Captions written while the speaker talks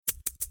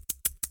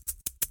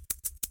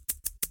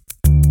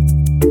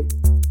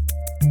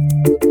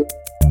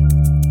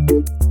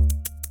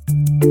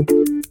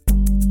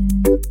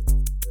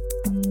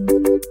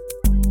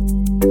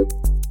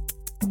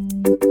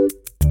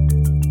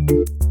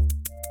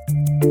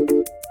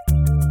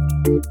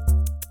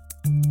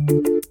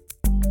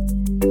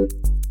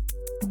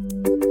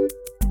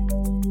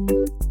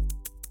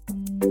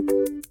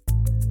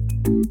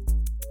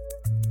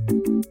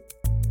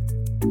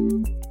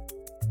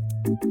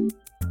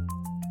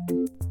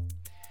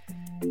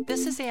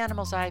This is the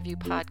Animal's Eye View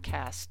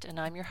podcast, and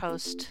I'm your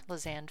host,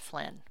 Lizanne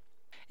Flynn.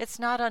 It's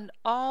not at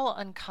all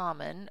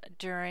uncommon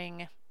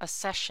during a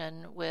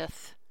session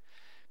with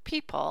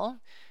people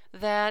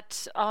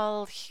that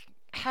I'll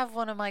have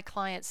one of my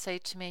clients say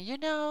to me,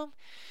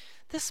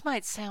 this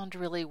might sound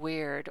really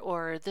weird,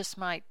 or this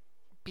might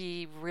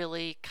be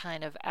really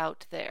kind of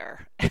out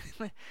there.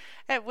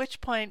 At which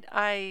point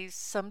I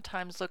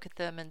sometimes look at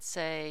them and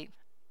say,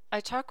 I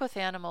talk with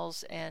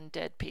animals and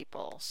dead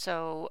people,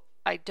 so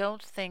I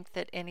don't think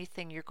that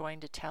anything you're going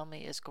to tell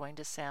me is going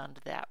to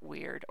sound that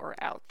weird or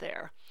out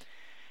there.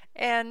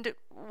 And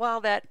while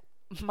that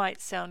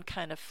might sound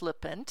kind of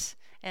flippant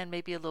and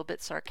maybe a little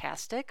bit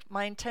sarcastic,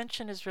 my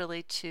intention is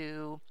really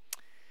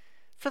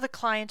for the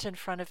client in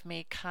front of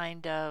me,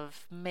 kind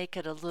of make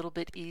it a little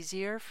bit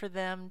easier for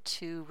them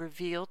to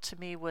reveal to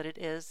me what it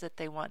is that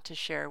they want to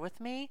share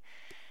with me.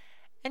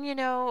 And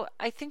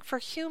I think for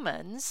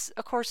humans,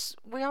 of course,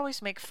 we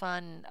always make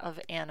fun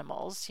of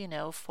animals,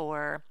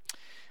 for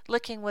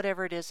licking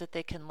whatever it is that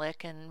they can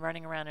lick and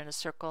running around in a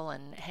circle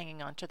and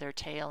hanging onto their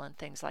tail and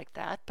things like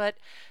that. But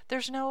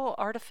there's no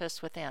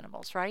artifice with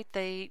animals, right?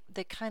 They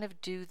kind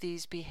of do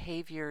these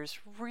behaviors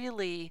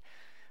really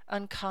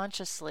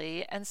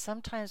unconsciously and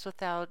sometimes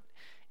without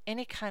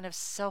any kind of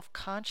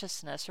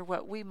self-consciousness, or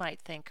what we might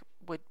think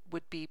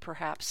would be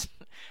perhaps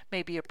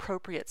maybe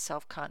appropriate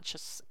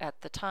self-conscious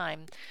at the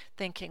time,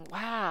 thinking,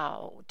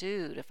 wow,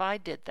 dude, if I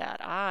did that,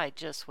 I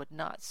just would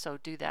not so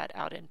do that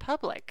out in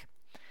public.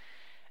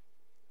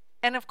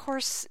 And of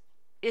course,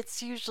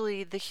 it's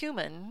usually the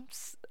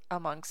humans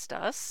amongst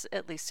us,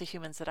 at least the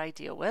humans that I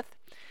deal with,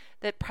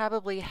 that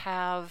probably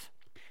have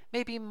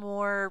maybe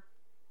more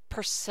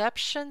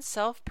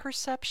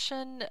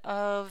self-perception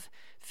of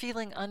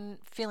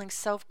feeling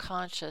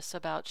self-conscious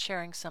about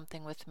sharing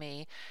something with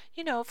me,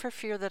 for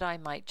fear that I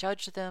might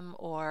judge them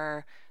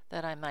or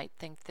that I might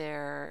think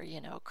they're,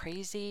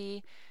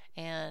 crazy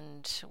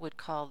and would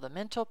call the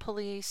mental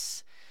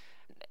police.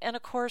 And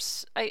of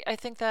course, I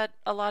think that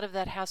a lot of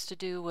that has to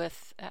do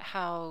with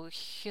how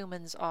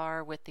humans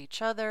are with each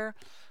other,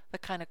 the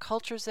kind of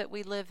cultures that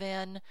we live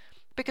in,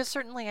 because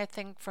certainly I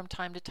think from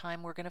time to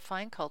time we're going to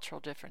find cultural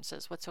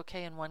differences. What's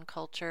okay in one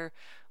culture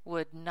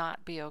would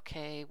not be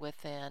okay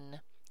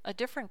within a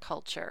different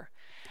culture.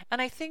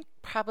 And I think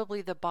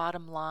probably the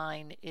bottom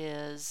line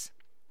is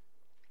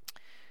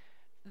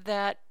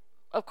that,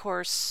 of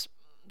course,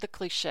 the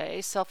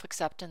cliche,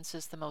 self-acceptance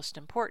is the most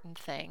important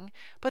thing,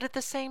 but at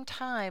the same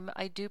time,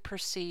 I do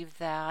perceive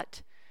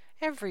that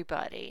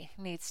everybody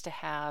needs to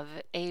have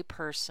a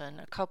person,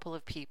 a couple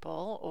of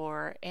people,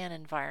 or an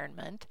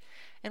environment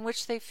in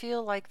which they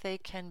feel like they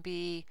can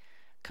be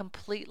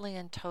completely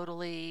and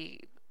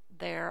totally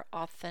their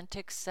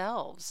authentic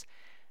selves.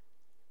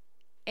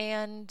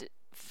 And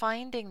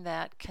finding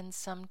that can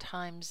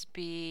sometimes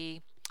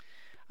be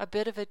a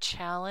bit of a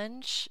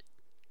challenge.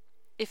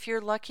 If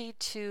you're lucky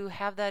to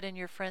have that in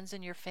your friends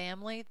and your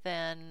family,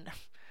 then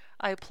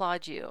I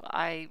applaud you.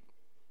 I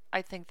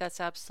think that's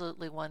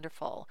absolutely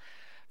wonderful.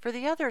 For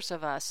the others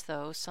of us,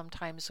 though,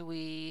 sometimes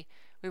we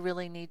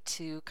really need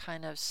to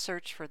kind of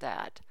search for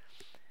that.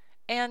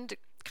 And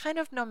kind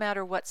of no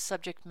matter what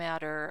subject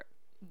matter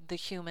the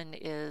human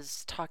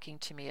is talking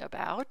to me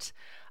about,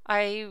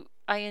 I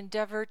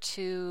endeavor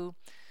to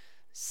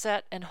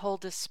set and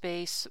hold a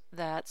space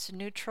that's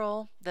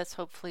neutral, that's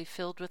hopefully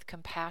filled with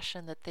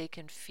compassion that they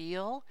can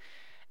feel,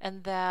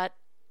 and that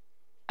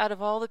out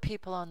of all the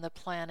people on the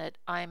planet,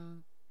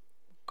 I'm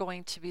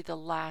going to be the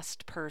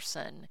last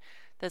person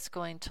that's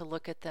going to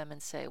look at them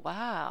and say,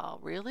 wow,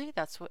 really?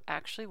 That's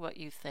actually what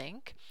you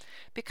think?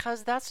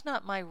 Because that's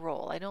not my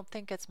role. I don't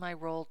think it's my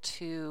role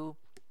to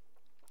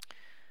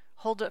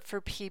hold up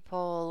for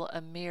people a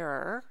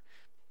mirror,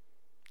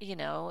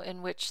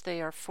 in which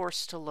they are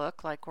forced to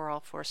look like we're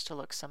all forced to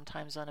look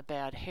sometimes on a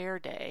bad hair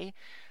day.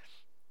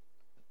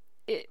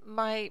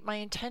 My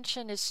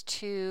intention is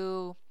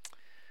to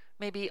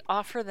maybe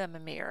offer them a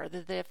mirror,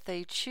 that if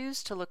they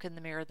choose to look in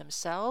the mirror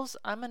themselves,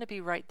 I'm going to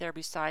be right there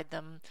beside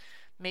them,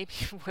 maybe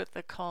with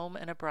a comb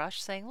and a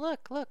brush, saying,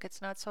 look,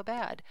 it's not so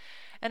bad.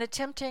 And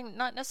attempting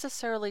not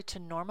necessarily to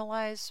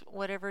normalize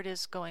whatever it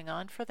is going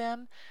on for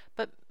them,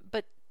 but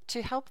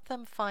to help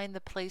them find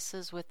the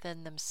places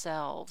within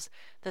themselves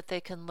that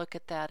they can look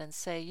at that and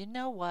say, you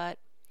know what,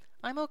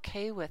 I'm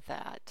okay with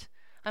that.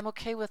 I'm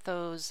okay with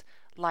those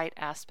light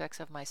aspects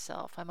of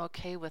myself. I'm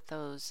okay with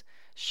those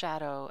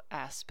shadow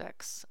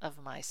aspects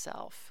of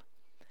myself.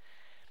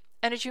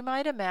 And as you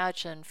might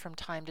imagine, from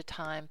time to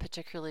time,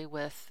 particularly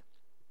with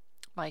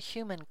my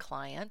human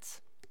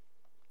clients,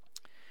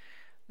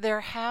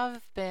 there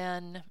have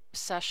been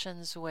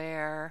sessions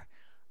where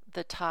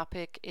the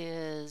topic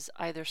is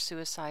either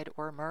suicide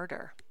or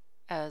murder,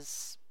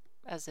 as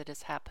it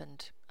has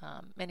happened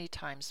many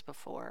times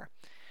before.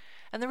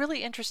 And the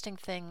really interesting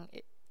thing,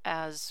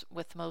 as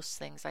with most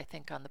things I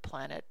think on the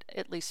planet,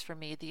 at least for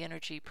me, the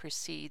energy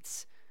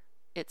precedes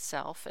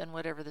itself and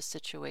whatever the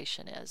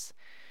situation is.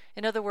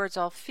 In other words,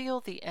 I'll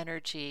feel the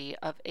energy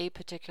of a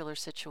particular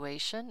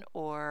situation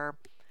or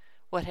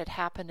what had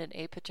happened in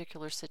a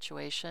particular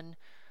situation,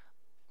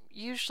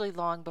 usually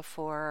long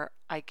before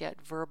I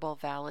get verbal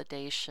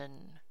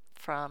validation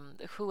from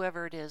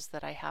whoever it is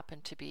that I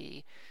happen to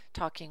be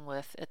talking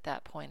with at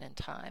that point in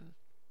time.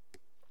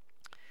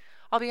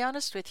 I'll be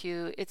honest with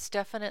you, it's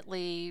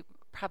definitely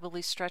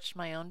probably stretched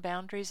my own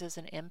boundaries as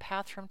an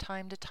empath from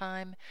time to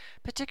time,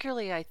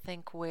 particularly I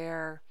think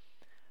where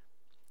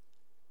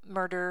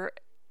murder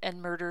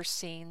and murder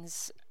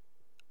scenes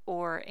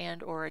or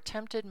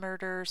attempted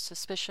murder,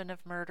 suspicion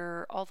of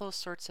murder, all those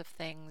sorts of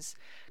things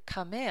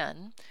come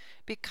in,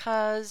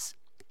 because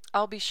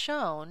I'll be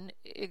shown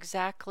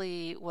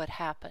exactly what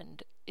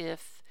happened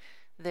if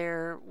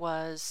there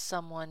was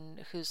someone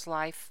whose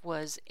life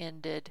was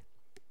ended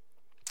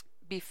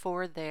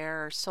before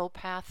their soul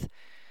path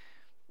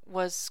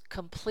was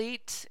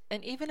complete.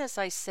 And even as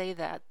I say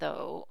that,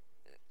 though,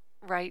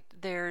 right,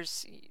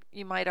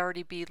 you might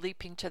already be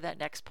leaping to that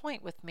next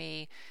point with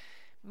me,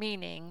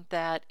 meaning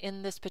that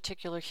in this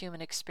particular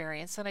human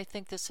experience, and I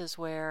think this is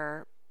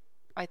where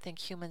I think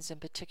humans in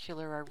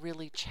particular are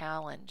really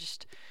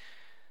challenged,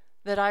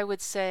 that I would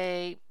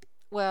say,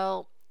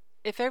 well,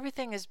 if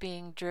everything is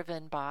being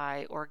driven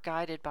by or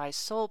guided by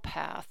soul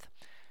path,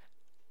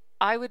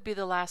 I would be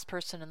the last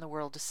person in the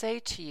world to say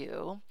to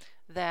you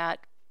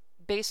that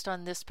based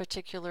on this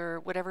particular,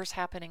 whatever's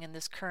happening in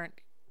this current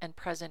and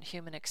present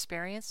human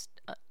experience,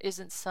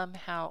 isn't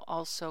somehow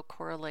also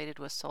correlated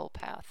with soul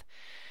path.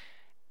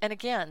 And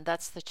again,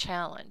 that's the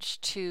challenge,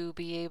 to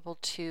be able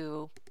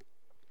to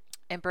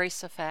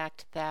embrace the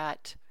fact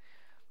that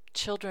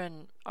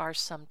children are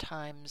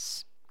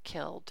sometimes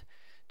killed.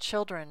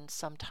 Children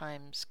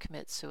sometimes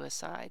commit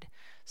suicide.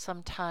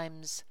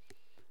 Sometimes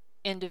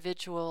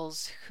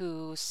individuals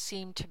who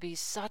seem to be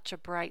such a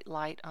bright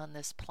light on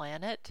this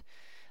planet,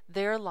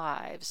 their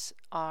lives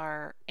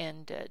are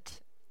ended.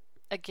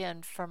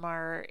 Again, from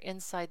our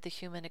inside the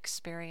human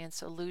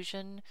experience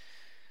illusion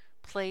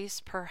place,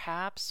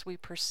 perhaps we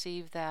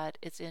perceive that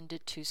it's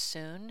ended too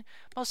soon.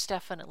 Most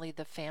definitely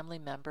the family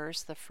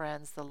members, the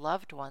friends, the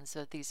loved ones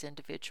of these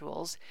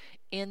individuals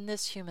in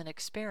this human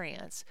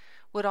experience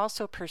would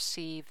also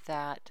perceive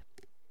that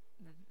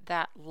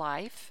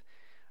life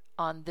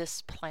on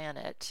this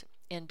planet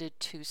ended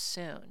too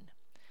soon.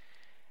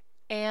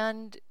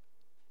 And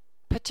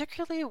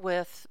particularly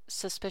with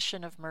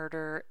suspicion of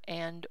murder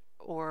and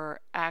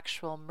or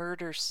actual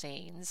murder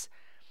scenes,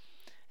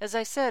 as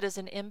I said, as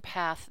an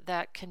empath,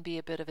 that can be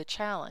a bit of a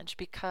challenge,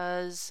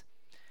 because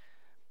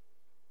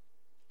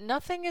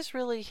nothing is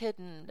really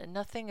hidden and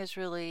nothing is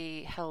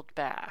really held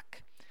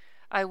back.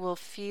 I will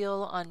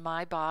feel on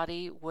my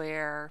body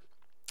where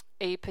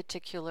a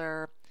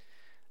particular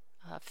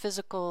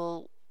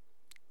physical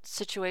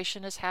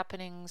situation is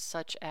happening,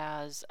 such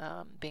as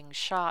being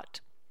shot,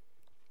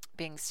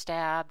 being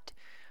stabbed.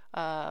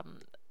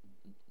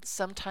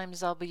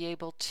 Sometimes I'll be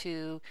able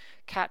to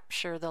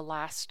capture the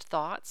last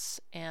thoughts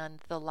and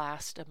the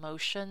last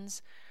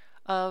emotions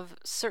of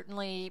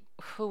certainly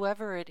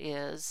whoever it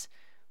is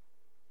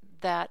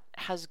that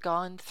has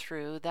gone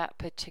through that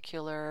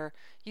particular,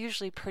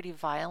 usually pretty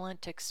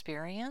violent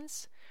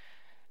experience.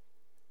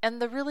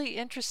 And the really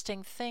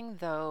interesting thing,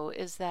 though,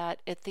 is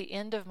that at the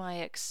end of my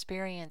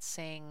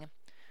experiencing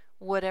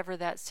whatever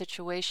that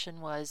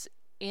situation was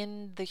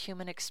in the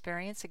human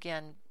experience,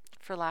 again,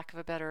 for lack of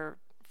a better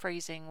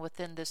phrasing,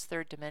 within this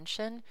third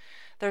dimension,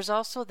 there's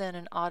also then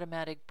an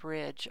automatic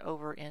bridge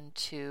over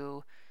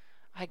into,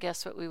 I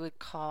guess, what we would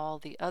call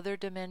the other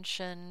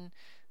dimension,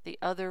 the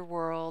other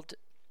world.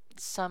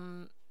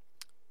 Some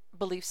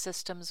belief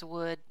systems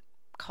would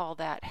call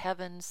that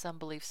heaven. Some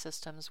belief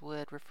systems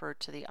would refer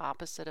to the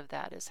opposite of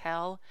that as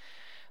hell.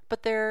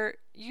 But there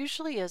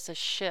usually is a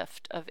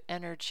shift of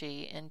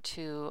energy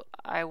into,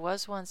 I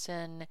was once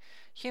in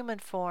human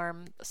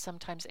form,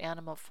 sometimes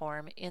animal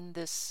form, in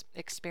this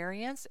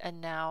experience, and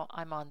now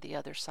I'm on the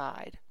other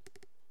side.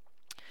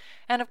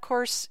 And of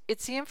course,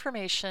 it's the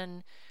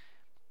information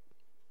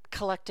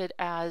collected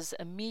as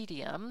a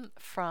medium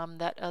from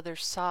that other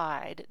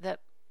side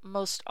that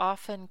most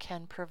often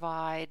can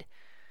provide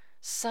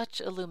such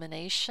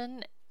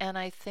illumination, and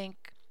I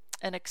think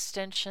an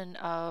extension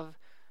of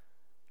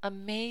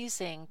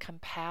amazing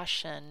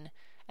compassion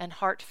and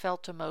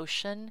heartfelt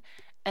emotion.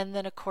 And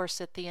then, of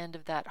course, at the end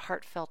of that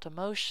heartfelt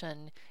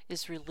emotion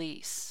is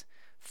release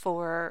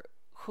for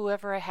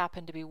whoever I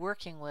happen to be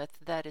working with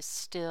that is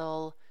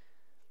still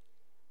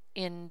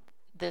in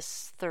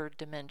this third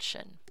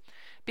dimension.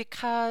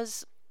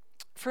 Because,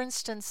 for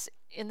instance,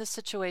 in the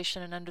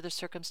situation and under the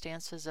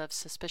circumstances of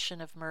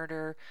suspicion of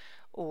murder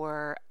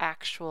or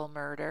actual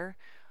murder,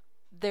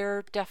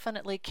 there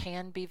definitely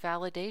can be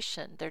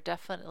validation. There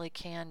definitely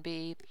can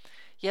be,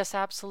 yes,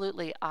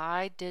 absolutely,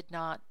 I did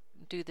not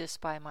do this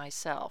by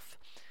myself.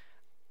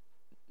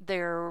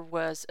 There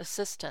was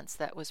assistance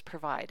that was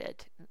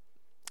provided.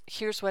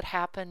 Here's what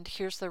happened,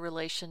 here's the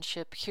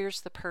relationship,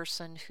 here's the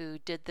person who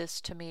did this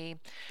to me.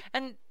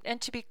 And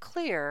to be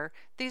clear,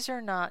 these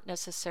are not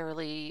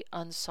necessarily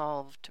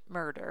unsolved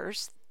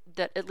murders,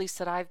 that at least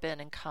that I've been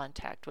in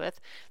contact with.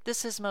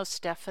 This is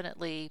most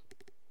definitely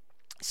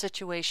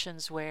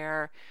situations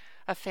where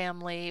a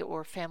family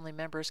or family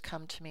members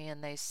come to me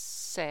and they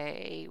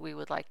say, we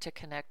would like to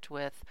connect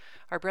with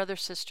our brother,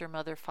 sister,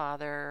 mother,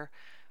 father,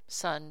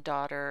 son,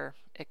 daughter,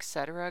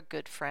 etc.,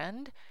 good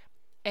friend.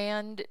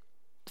 And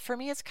for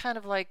me, it's kind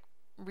of like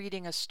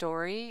reading a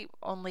story,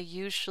 only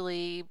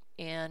usually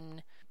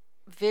in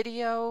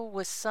video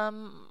with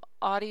some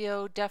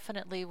audio,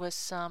 definitely with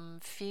some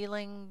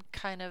feeling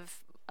kind of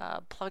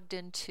plugged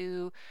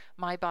into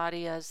my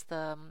body as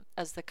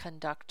the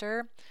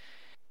conductor.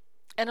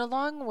 And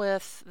along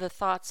with the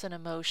thoughts and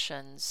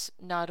emotions,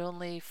 not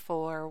only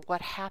for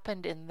what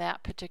happened in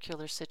that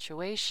particular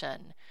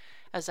situation,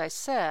 as I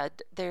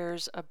said,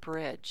 there's a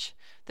bridge.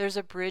 There's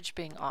a bridge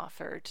being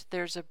offered.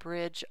 There's a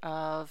bridge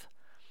of,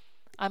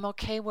 I'm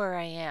okay where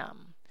I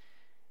am.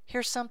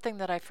 Here's something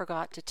that I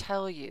forgot to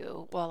tell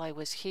you while I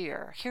was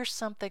here. Here's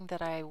something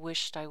that I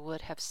wished I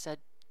would have said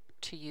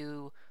to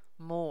you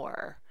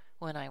more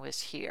when I was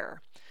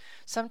here.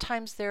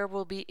 Sometimes there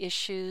will be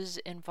issues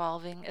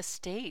involving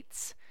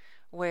estates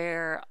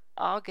where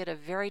I'll get a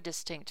very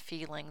distinct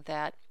feeling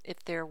that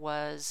if there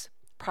was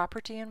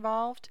property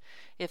involved,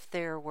 if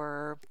there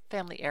were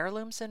family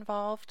heirlooms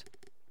involved,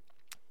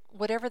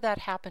 whatever that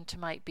happened to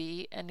might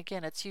be, and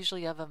again, it's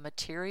usually of a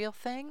material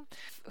thing,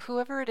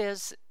 whoever it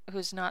is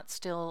who's not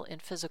still in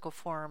physical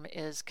form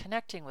is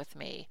connecting with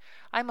me,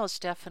 I most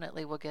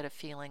definitely will get a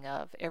feeling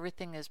of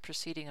everything is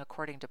proceeding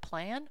according to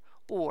plan,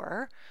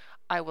 or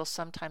I will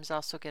sometimes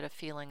also get a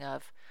feeling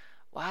of,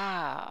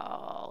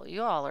 wow,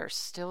 you all are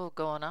still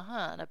going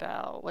on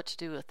about what to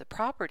do with the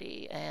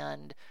property,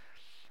 and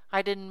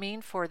I didn't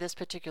mean for this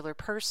particular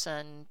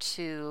person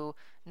to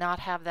not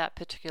have that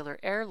particular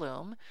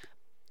heirloom.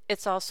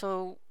 It's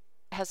also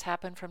has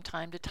happened from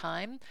time to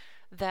time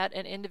that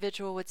an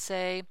individual would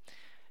say,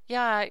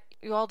 yeah,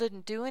 you all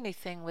didn't do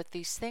anything with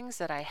these things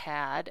that I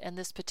had, and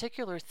this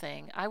particular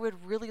thing, I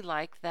would really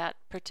like that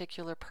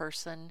particular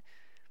person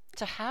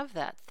to have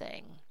that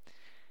thing.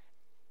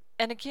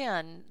 And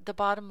again, the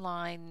bottom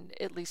line,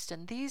 at least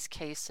in these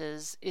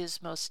cases,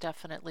 is most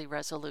definitely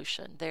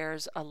resolution.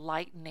 There's a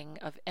lightening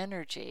of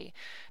energy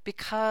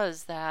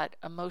because that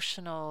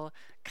emotional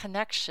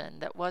connection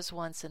that was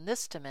once in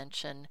this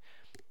dimension,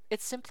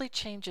 it simply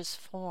changes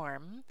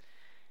form,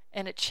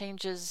 and it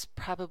changes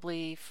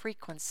probably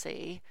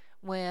frequency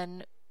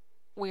when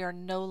we are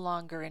no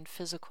longer in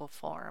physical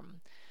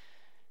form.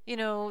 You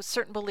know,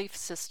 certain belief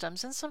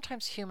systems, and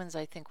sometimes humans,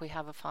 I think we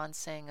have a fond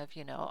saying of,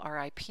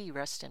 RIP,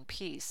 rest in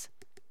peace.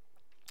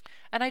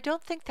 And I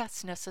don't think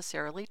that's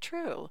necessarily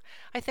true.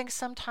 I think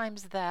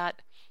sometimes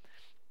that,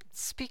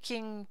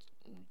 speaking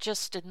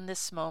just in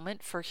this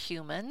moment for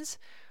humans,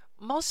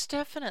 most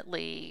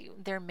definitely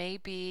there may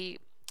be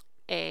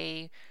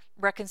a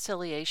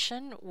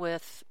reconciliation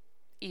with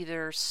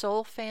either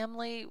soul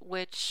family,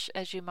 which,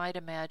 as you might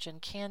imagine,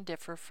 can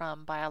differ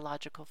from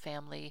biological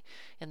family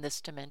in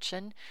this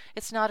dimension.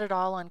 It's not at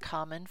all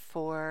uncommon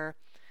for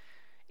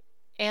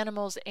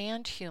animals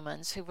and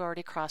humans who've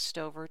already crossed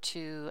over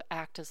to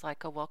act as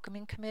like a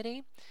welcoming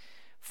committee.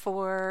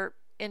 For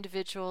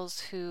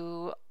individuals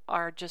who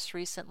are just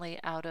recently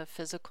out of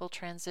physical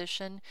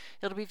transition,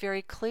 it'll be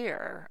very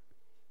clear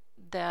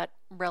that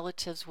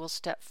relatives will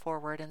step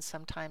forward, and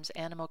sometimes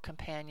animal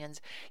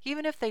companions,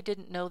 even if they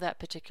didn't know that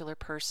particular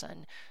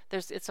person.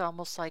 It's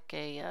almost like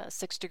a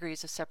 6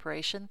 degrees of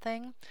separation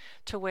thing,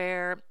 to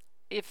where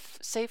if,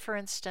 say for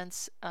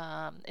instance,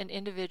 an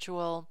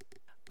individual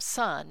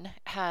son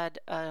had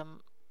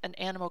an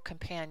animal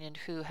companion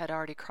who had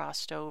already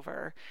crossed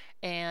over,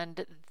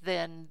 and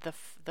then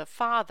the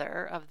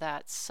father of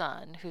that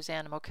son, whose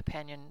animal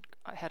companion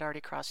had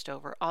already crossed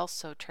over,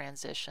 also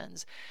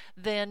transitions,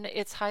 then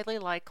it's highly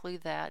likely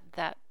that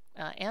that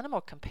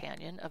animal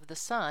companion of the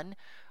son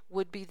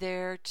would be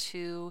there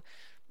to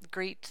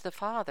greet the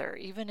father,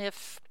 even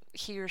if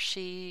he or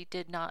she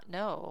did not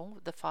know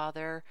the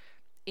father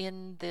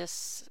in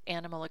this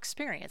animal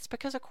experience,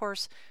 because of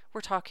course we're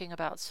talking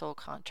about soul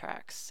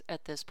contracts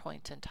at this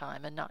point in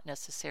time and not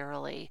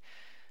necessarily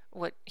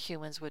what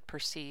humans would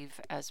perceive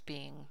as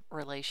being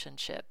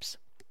relationships.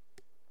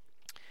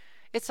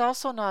 It's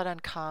also not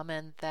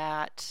uncommon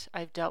that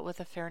I've dealt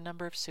with a fair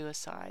number of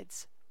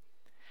suicides,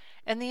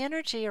 and the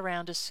energy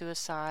around a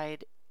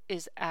suicide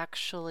is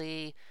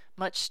actually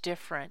much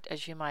different,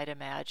 as you might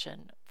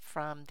imagine,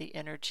 from the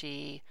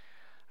energy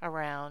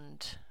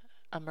around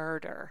a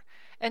murder.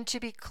 And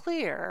to be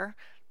clear,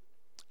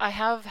 I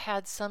have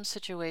had some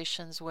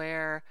situations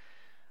where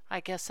I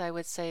guess I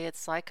would say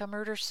it's like a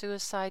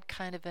murder-suicide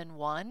kind of in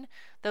one.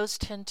 Those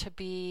tend to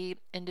be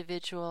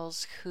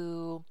individuals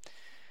who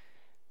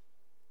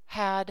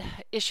had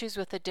issues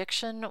with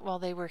addiction while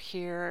they were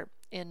here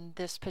in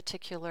this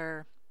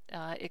particular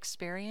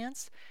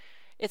experience.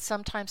 It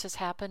sometimes has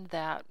happened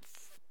that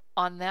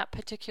on that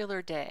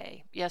particular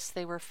day, yes,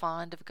 they were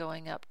fond of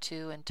going up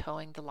to and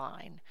towing the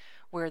line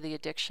where the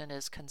addiction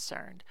is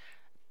concerned.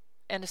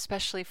 And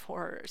especially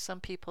for some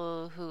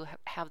people who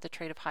have the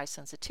trait of high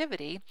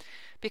sensitivity,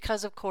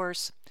 because of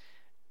course,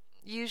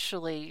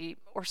 usually,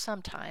 or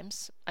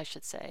sometimes, I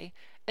should say,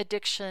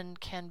 addiction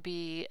can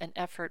be an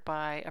effort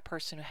by a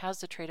person who has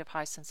the trait of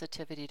high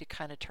sensitivity to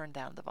kind of turn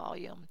down the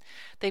volume.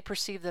 They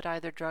perceive that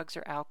either drugs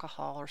or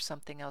alcohol or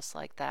something else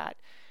like that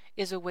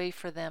is a way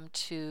for them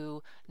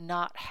to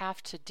not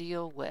have to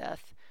deal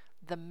with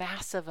the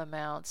massive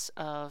amounts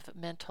of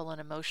mental and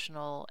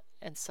emotional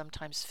and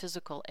sometimes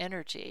physical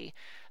energy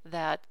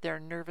that their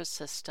nervous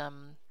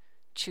system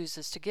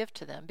chooses to give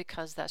to them,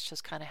 because that's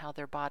just kind of how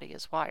their body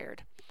is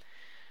wired.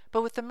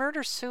 But with the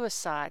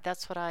murder-suicide,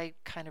 that's what I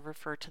kind of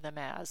refer to them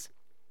as.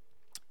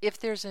 If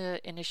there's an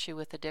issue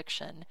with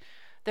addiction,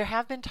 there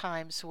have been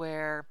times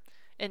where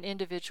an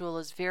individual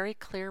is very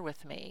clear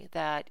with me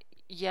that,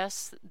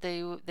 yes,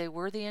 they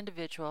were the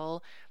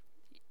individual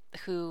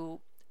who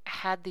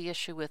had the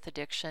issue with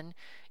addiction.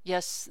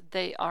 Yes,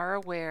 they are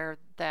aware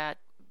that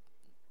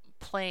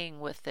playing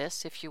with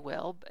this, if you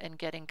will, and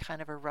getting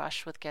kind of a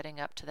rush with getting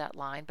up to that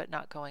line but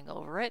not going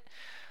over it,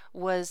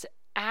 was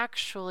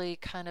actually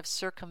kind of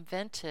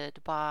circumvented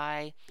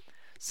by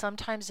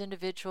sometimes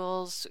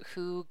individuals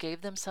who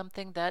gave them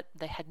something that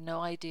they had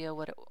no idea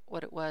what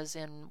it was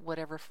in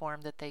whatever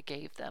form that they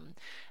gave them.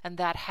 And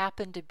that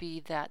happened to be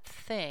that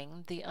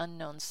thing, the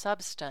unknown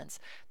substance,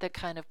 that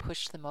kind of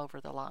pushed them over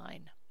the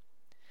line.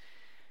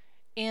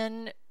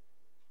 In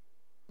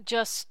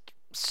just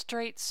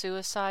straight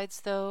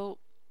suicides, though,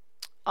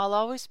 I'll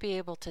always be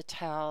able to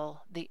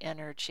tell the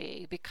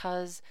energy,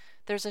 because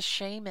there's a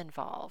shame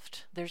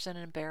involved, there's an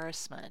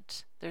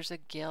embarrassment, there's a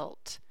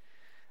guilt,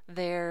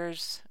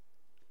 there's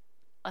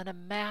a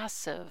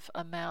massive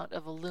amount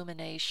of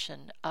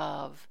illumination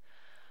of,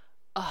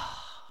 oh,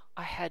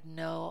 I had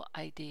no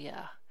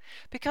idea.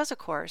 Because, of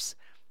course,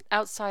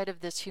 outside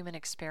of this human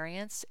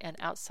experience and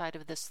outside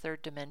of this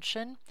third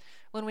dimension,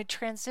 when we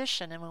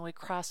transition and when we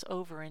cross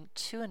over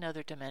into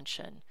another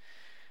dimension,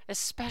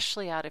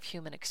 especially out of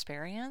human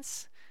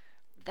experience,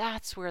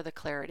 that's where the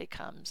clarity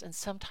comes. And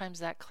sometimes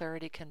that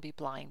clarity can be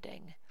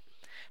blinding.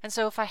 And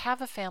so if I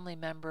have a family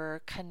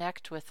member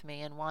connect with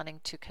me and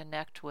wanting to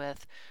connect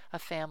with a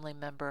family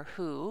member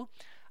who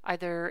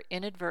either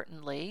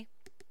inadvertently,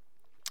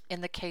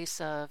 in the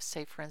case of,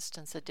 say, for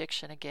instance,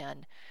 addiction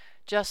again,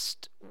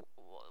 just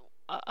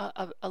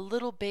a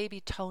little baby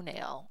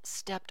toenail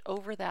stepped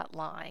over that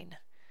line,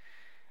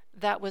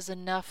 that was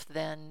enough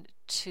then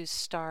to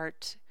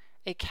start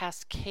a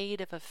cascade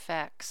of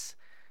effects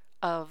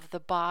of the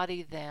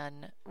body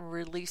then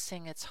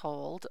releasing its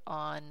hold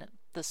on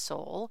the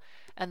soul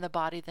and the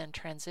body then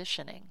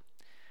transitioning.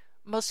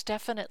 Most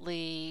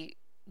definitely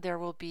there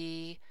will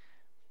be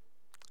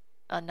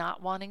a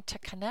not wanting to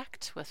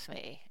connect with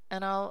me,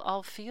 and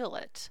I'll feel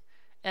it.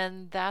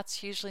 And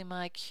that's usually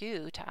my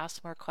cue to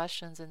ask more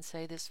questions and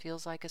say, this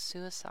feels like a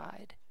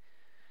suicide.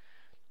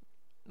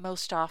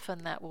 Most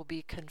often that will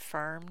be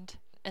confirmed,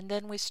 and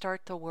then we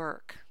start the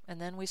work, and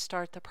then we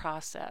start the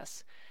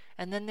process.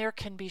 And then there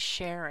can be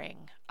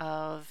sharing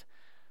of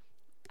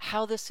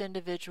how this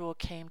individual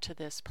came to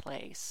this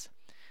place.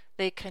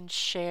 They can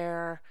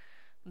share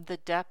the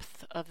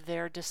depth of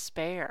their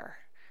despair.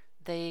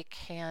 They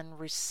can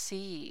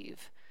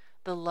receive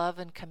the love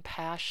and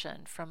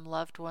compassion from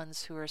loved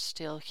ones who are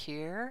still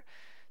here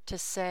to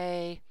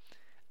say,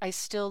 I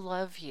still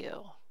love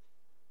you.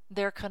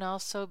 There can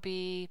also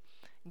be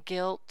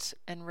guilt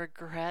and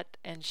regret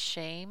and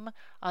shame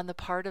on the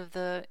part of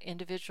the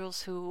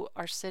individuals who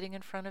are sitting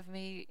in front of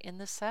me in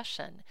the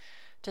session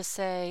to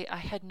say, I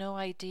had no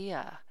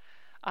idea.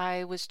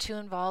 I was too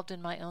involved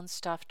in my own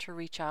stuff to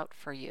reach out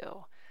for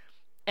you.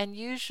 And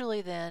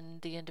usually then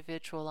the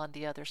individual on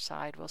the other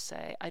side will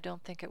say, I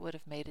don't think it would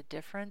have made a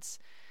difference.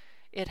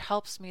 It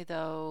helps me,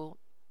 though,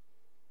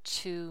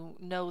 to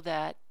know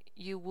that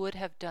you would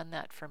have done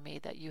that for me,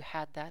 that you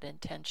had that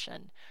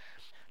intention.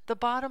 The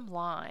bottom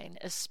line,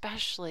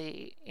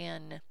 especially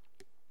in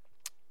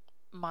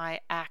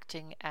my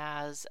acting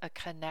as a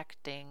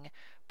connecting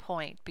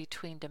point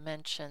between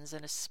dimensions,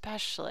 and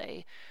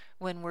especially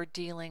when we're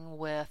dealing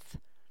with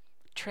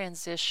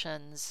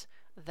transitions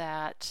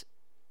that,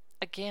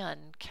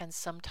 again, can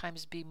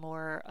sometimes be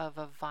more of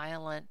a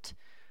violent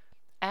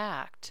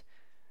act,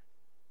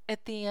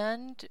 at the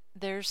end,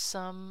 there's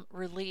some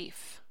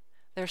relief,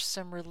 there's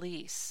some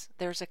release,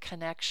 there's a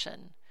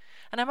connection.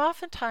 And I'm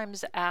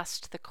oftentimes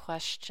asked the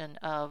question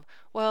of,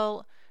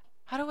 well,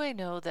 how do I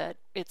know that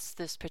it's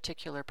this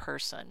particular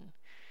person?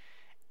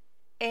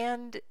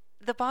 And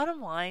the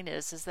bottom line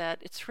is that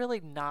it's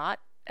really not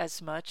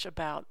as much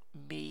about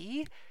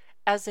me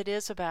as it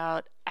is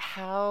about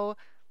how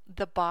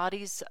the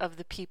bodies of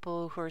the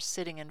people who are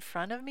sitting in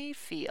front of me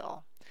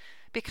feel.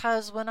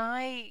 Because when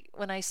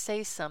I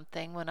say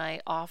something, when I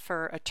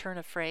offer a turn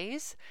of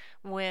phrase,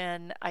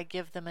 when I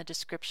give them a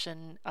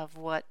description of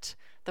what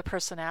the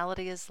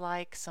personality is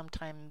like,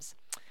 sometimes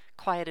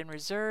quiet and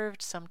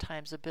reserved,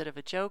 sometimes a bit of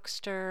a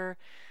jokester,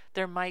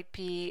 There might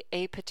be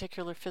a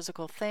particular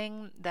physical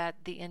thing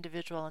that the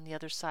individual on the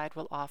other side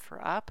will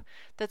offer up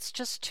that's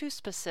just too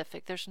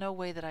specific. There's no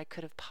way that I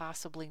could have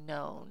possibly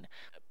known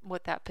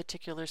what that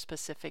particular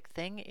specific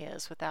thing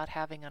is without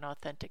having an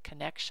authentic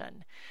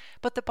connection.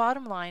 But the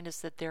bottom line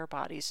is that their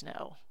bodies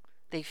know.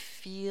 They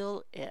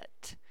feel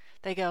it.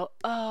 They go,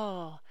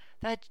 oh,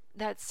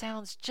 that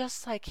sounds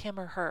just like him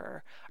or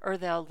her, or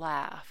they'll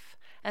laugh.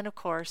 And of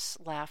course,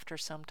 laughter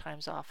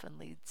sometimes often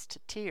leads to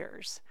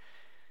tears.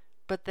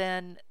 But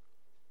then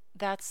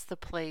that's the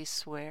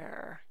place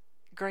where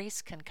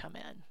grace can come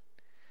in.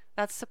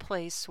 That's the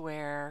place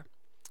where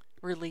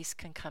release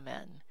can come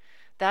in.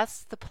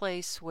 That's the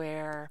place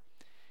where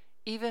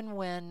even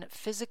when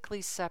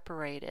physically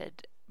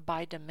separated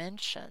by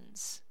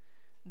dimensions,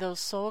 those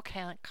soul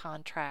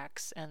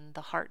contracts and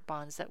the heart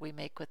bonds that we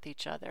make with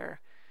each other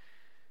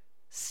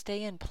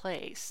stay in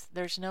place.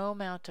 There's no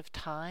amount of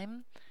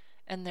time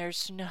and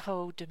there's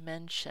no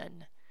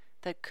dimension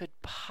that could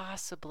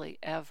possibly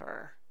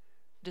ever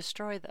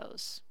destroy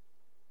those.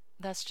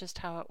 That's just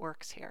how it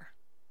works here.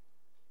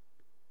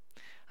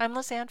 I'm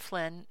Lizanne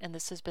Flynn, and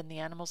this has been the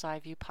Animal's Eye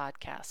View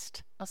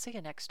podcast. I'll see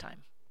you next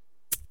time.